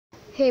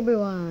Hey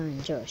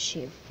everyone, Josh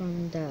here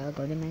from the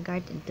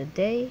Goldenbird, and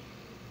today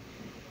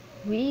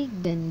we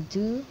gonna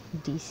do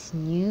this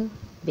new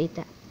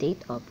beta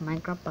update of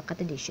Minecraft Pocket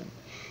Edition.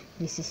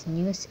 This is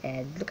news,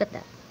 and look at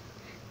that,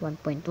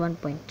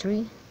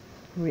 1.1.3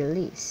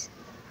 release,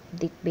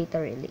 update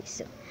beta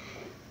release. So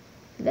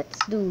let's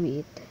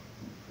do it.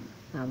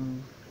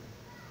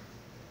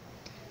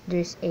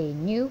 There's a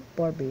new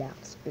 4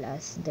 blocks,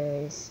 plus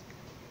there's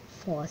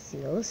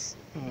fossils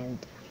and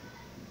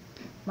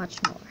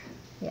much more.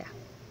 Yeah.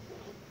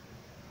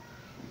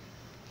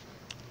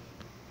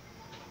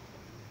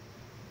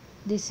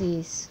 This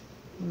is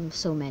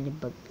so many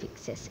bug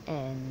fixes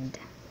and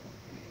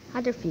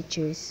other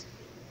features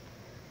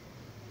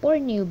for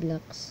new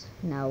blocks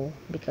now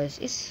because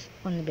it's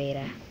on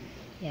beta.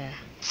 Yeah,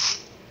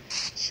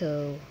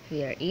 so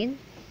we are in.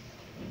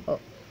 Oh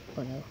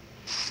no.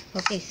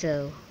 Okay,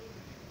 so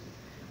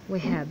we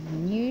have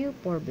new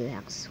 4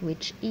 blocks,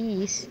 which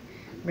is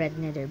red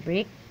nether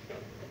brick,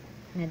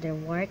 nether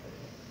wart,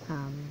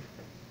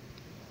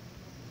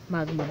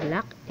 magma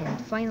block,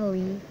 and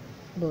finally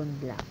bone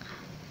block.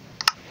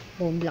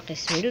 Bone block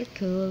is really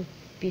cool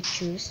if you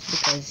choose,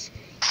 because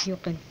you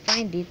can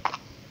find it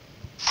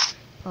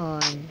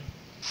on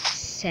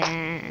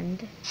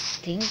sand, I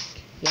think.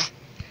 Yeah.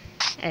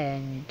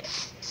 And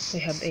we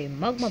have a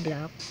magma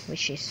block,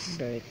 which is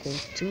very cool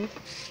too,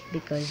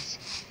 because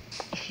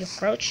if you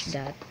crouch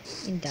that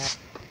in that,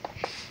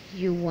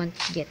 you won't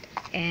get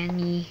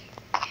any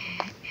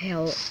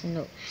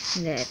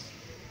that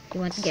you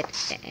won't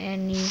get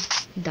any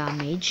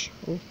damage.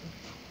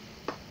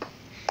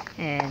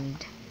 And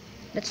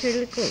that's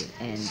really cool.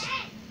 And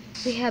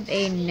we have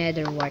a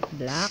nether wart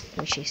block,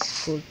 which is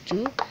cool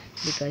too,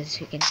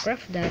 because you can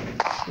craft that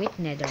with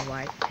nether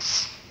wart.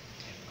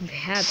 We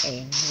have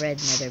a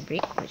red nether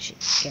brick, which you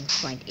can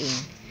find in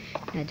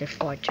nether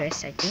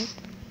fortress, I think.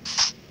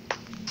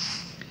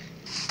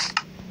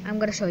 I'm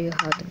gonna show you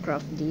how to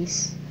craft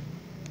this.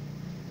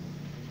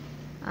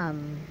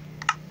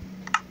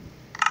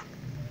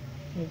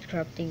 With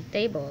crafting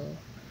table,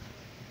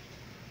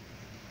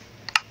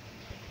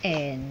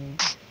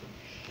 and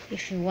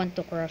if you want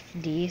to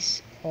craft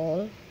this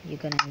all,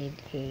 you're gonna need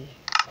a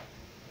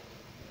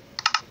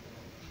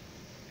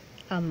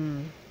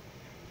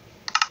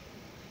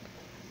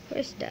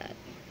where's that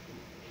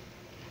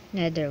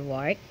nether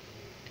wart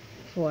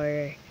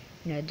for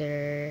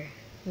nether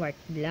wart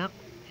block,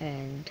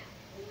 and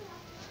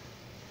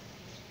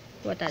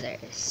what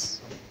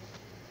others.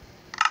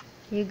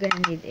 You're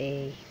gonna need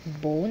a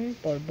bone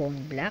for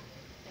bone block.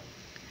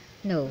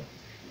 No,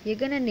 you're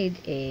gonna need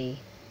a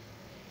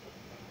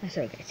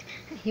sorry guys,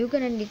 you're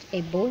gonna need a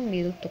bone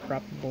meal to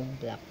craft bone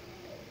block.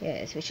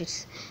 Yes, which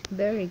is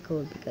very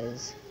cool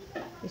because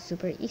it's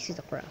super easy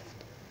to craft.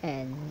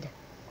 And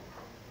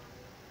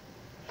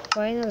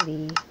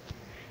finally,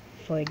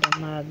 for the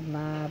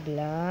magma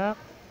block,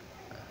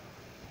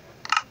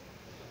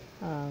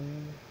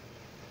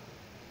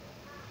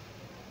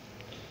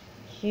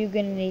 you're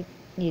gonna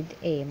need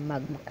a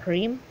magma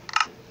cream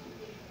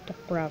to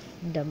craft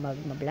the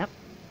magma block.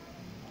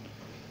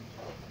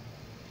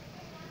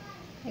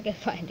 I can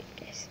find it,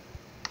 guys.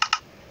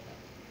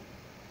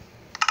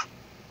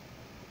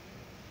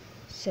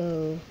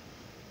 So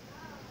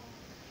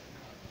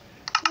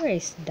where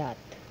is that?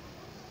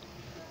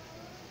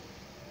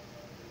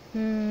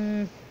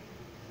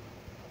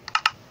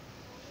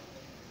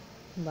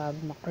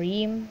 Magma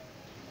cream,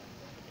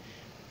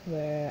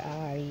 where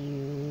are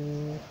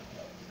you?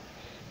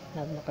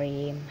 Magma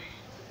cream,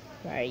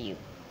 where are you?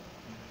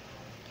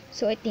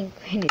 So I think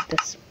we need to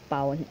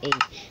spawn a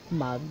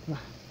magma.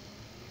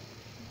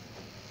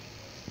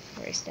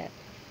 Where is that?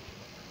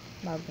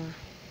 Magma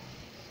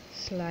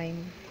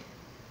slime.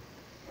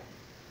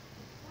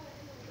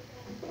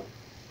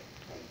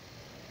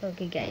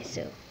 Okay guys,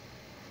 so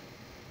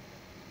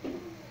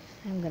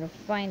I'm gonna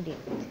find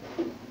it.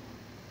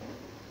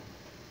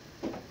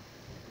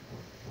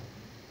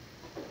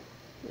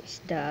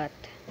 Where's that?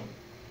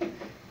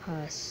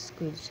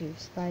 Squid silver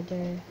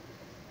spider,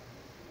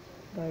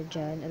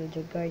 guardian,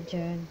 elder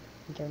guardian,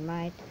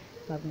 thermite,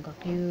 magma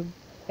cube.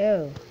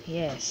 Oh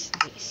yes,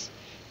 this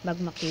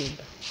magma cube.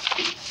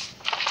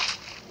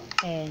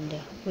 And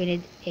we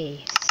need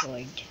a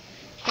sword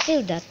to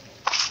kill that.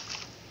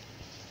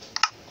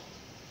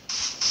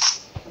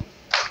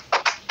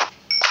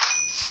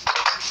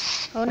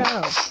 Oh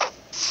no!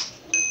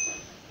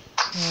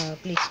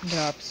 Please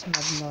drop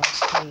magma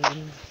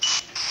cream.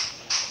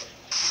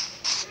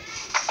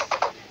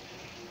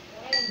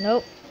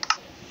 Nope,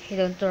 you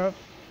don't drop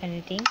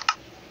anything.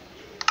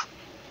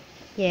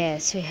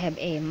 Yes, we have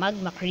a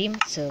magma cream.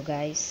 So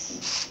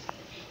guys,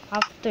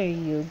 after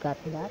you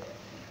got that,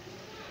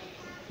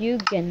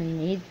 you're gonna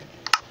need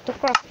to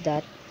craft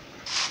that.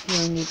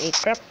 You'll need a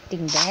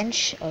crafting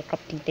bench or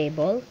crafting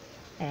table,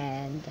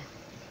 and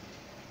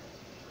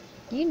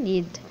you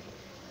need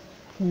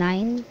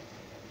 9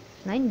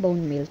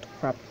 bone meal to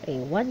craft a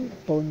 1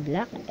 bone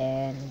block,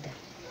 and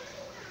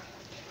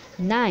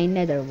 9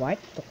 nether wart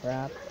to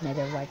craft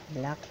nether wart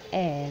block.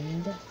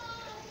 And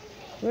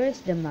where's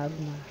the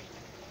magma?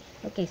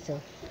 Okay, so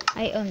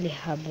I only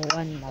have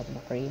one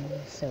magma cream,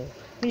 so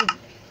we need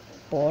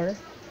four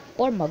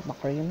magma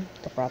cream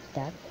to craft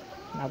that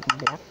magma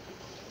block.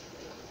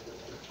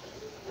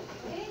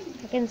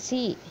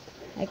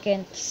 I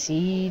can't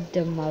see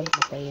the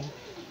magma cream.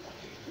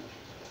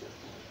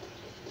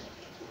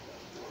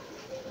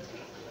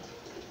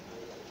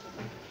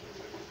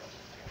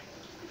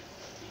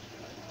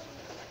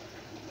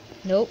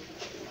 Nope.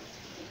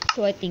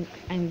 So I think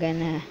I'm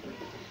gonna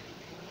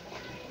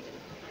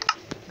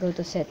go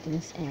to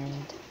settings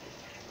and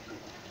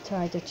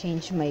try to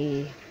change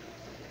my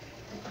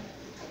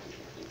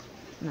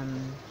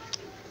um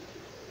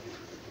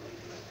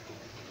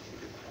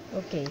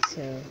okay,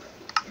 so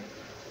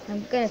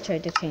I'm gonna try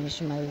to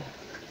change my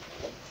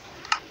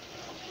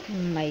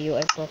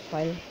UI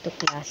profile to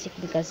classic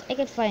because I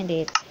can find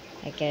it.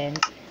 I can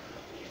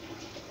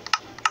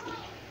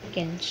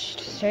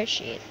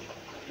search it,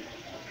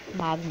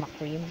 magma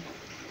cream,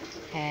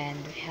 and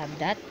we have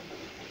that.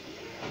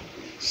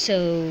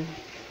 So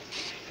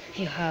if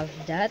you have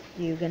that,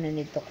 you're gonna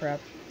need to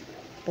craft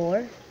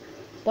four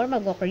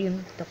magma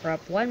cream to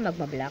craft one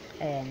magma block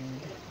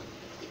and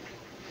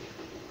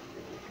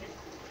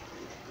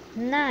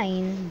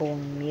 9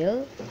 bone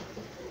meal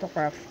to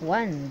craft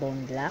one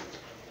bone block,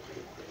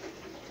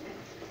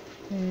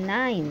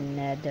 9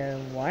 nether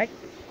wart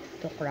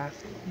to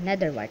craft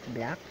nether wart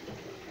block.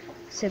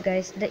 So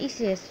guys, the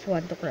easiest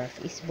one to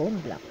craft is bone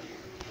block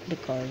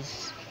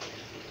because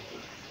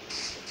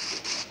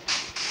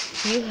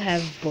you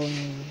have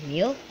bone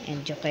meal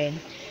and you can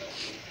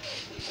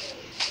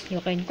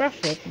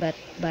craft it, but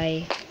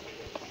by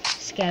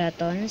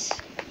skeletons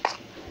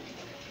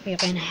you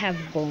can have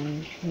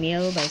bone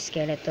meal by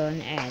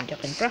skeleton and you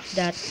can craft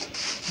that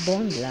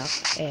bone block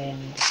and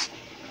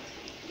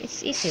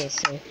it's easy.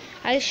 So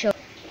I'll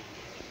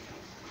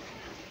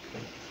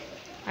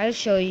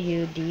show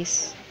you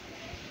this.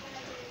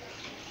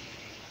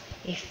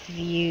 If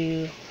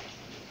you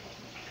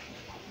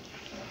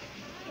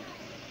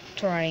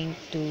trying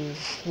to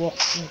walk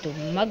into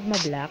magma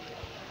block,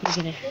 you're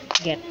gonna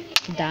get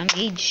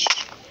damage,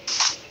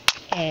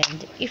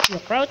 and if you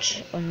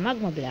crouch on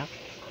magma block,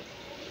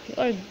 you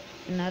are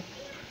not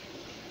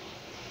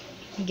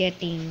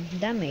getting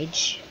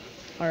damage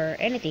or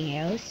anything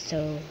else.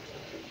 So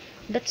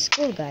that's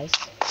cool guys,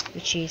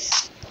 which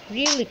is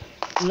really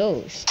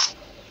close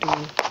to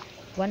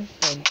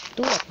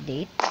 1.2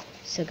 update.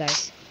 So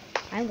guys,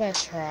 I'm gonna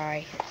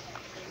try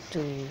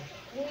to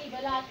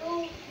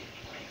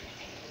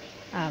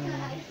um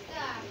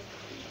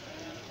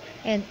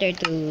enter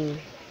to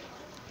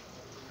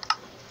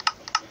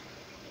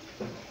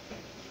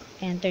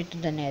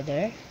the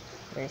nether.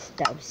 Where's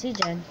the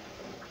obsidian?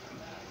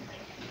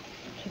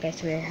 So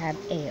guys, we have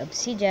a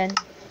obsidian,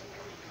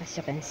 as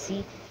you can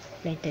see,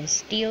 flint and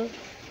steel,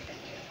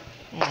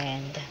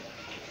 and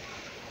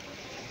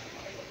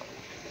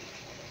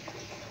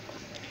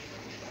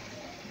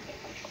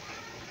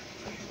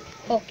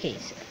okay,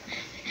 so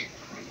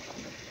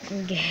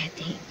I'm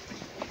getting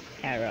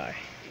error.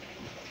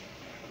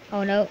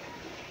 Oh no.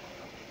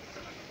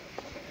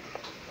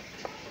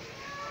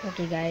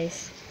 Okay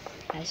guys,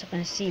 as you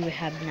can see, we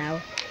have now,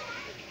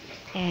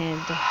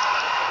 and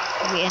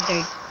we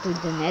entered to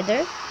the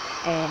nether,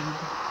 and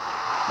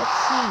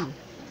let's see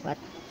what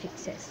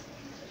fixes.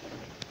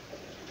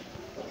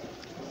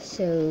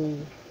 So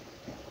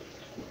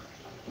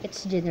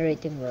it's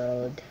generating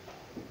world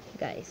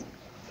guys.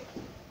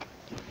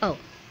 Oh,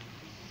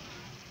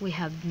 we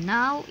have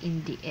now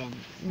in the end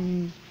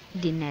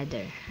the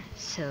nether.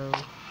 So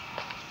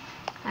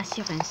as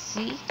you can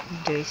see,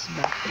 there's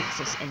bug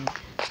fixes and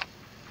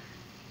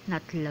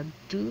not lag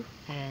 2,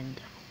 and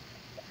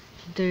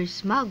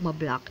there's magma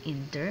block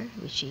in there,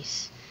 which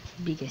is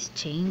biggest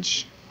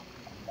change.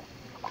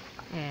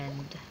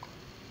 And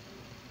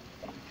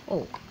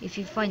oh, if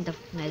you find the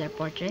nether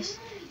fortress,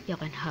 you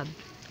can have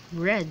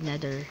red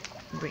nether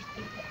brick.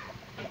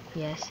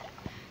 Yes.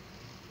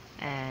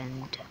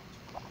 And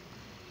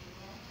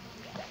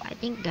I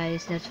think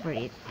guys, that's for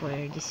it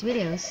for this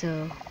video.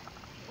 So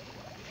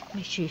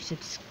make sure you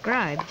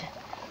subscribe,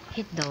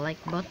 hit the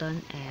like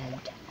button,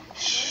 and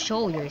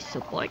show your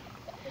support.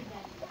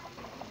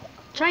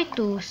 Try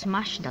to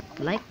smash that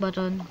like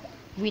button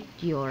with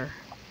your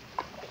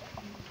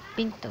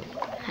pink toe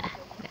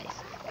guys.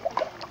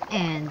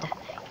 And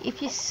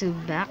if you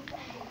sub back,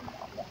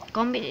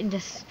 comment in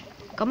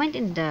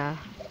the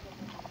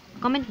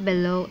comment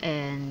below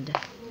and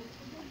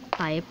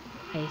type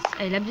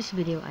I love this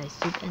video, I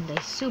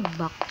sub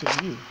back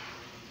to you.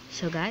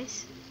 So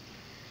guys,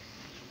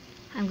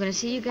 I'm gonna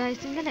see you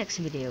guys in the next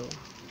video.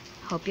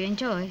 Hope you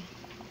enjoy.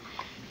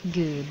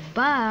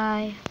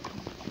 Goodbye.